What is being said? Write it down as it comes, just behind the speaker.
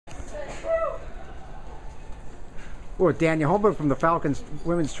Well, Dania Holmberg from the Falcons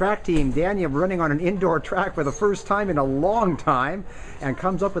women's track team. Dania running on an indoor track for the first time in a long time and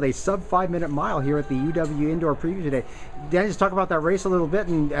comes up with a sub 5-minute mile here at the UW Indoor Preview today. Dania, just talk about that race a little bit,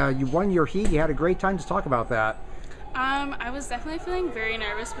 and you won your heat. You had a great time. Just talk about that. I was definitely feeling very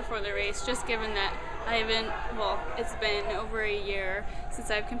nervous before the race, just given that it's been over a year since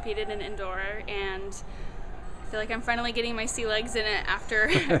I've competed in indoor, and I feel like I'm finally getting my sea legs in it after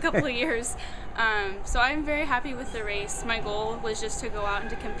a couple of years. So I'm very happy with the race. My goal was just to go out and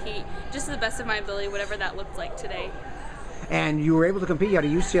to compete just to the best of my ability, whatever that looked like today. And you were able to compete. You had a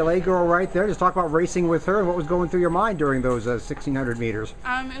UCLA girl right there. Just talk about racing with her and what was going through your mind during those 1,600 meters.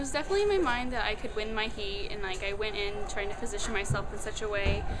 It was definitely in my mind that I could win my heat, and I went in trying to position myself in such a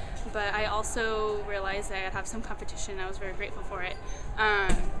way. But I also realized that I'd have some competition. I was very grateful for it.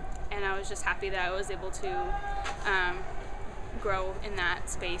 And I was just happy that I was able to grow in that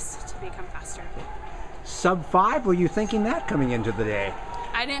space to become faster. Sub 5, were you thinking that coming into the day?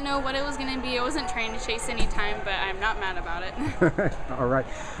 I didn't know what it was going to be. I wasn't trying to chase any time, but I'm not mad about it. All right.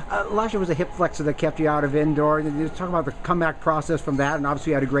 Last year was a hip flexor that kept you out of indoor. You talk about the comeback process from that, and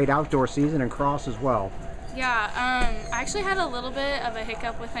obviously you had a great outdoor season and cross as well. Yeah, I actually had a little bit of a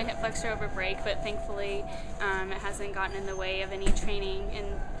hiccup with my hip flexor over break, but thankfully it hasn't gotten in the way of any training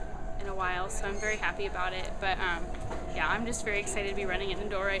in a while, so I'm very happy about it. But yeah, I'm just very excited to be running it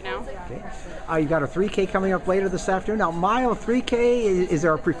indoor right now. Okay. You got a 3K coming up later this afternoon. Now, mile, 3K, is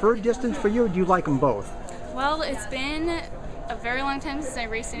there a preferred distance for you, or do you like them both? Well, it's been a very long time since I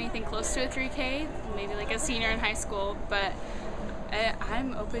raced anything close to a 3K, maybe like a senior in high school, but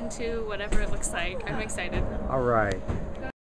I'm open to whatever it looks like. I'm excited. All right.